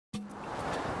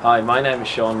Hi, my name is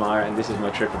Sean Meagher and this is my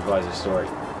TripAdvisor story.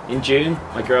 In June,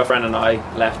 my girlfriend and I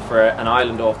left for an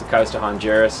island off the coast of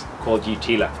Honduras called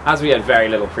Utila. As we had very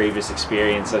little previous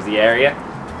experience of the area,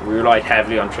 we relied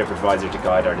heavily on TripAdvisor to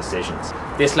guide our decisions.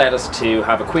 This led us to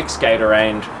have a quick scout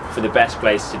around for the best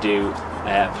place to do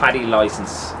a PADI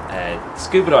license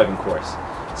scuba diving course.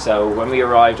 So when we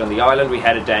arrived on the island, we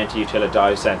headed down to Utila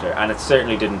Dive Centre, and it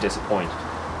certainly didn't disappoint.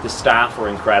 The staff were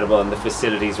incredible and the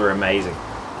facilities were amazing.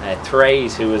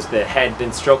 Therese, who was the head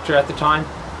instructor at the time,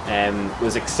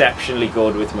 was exceptionally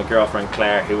good with my girlfriend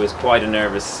Claire, who was quite a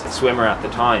nervous swimmer at the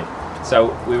time.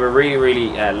 So we were really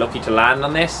lucky to land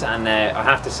on this, and I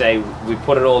have to say we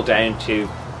put it all down to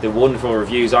the wonderful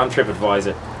reviews on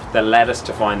TripAdvisor that led us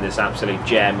to find this absolute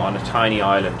gem on a tiny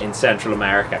island in Central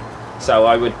America. So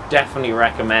I would definitely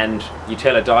recommend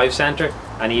Utila Dive Centre,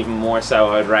 and even more so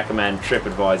I would recommend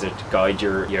TripAdvisor to guide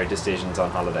your decisions on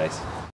holidays.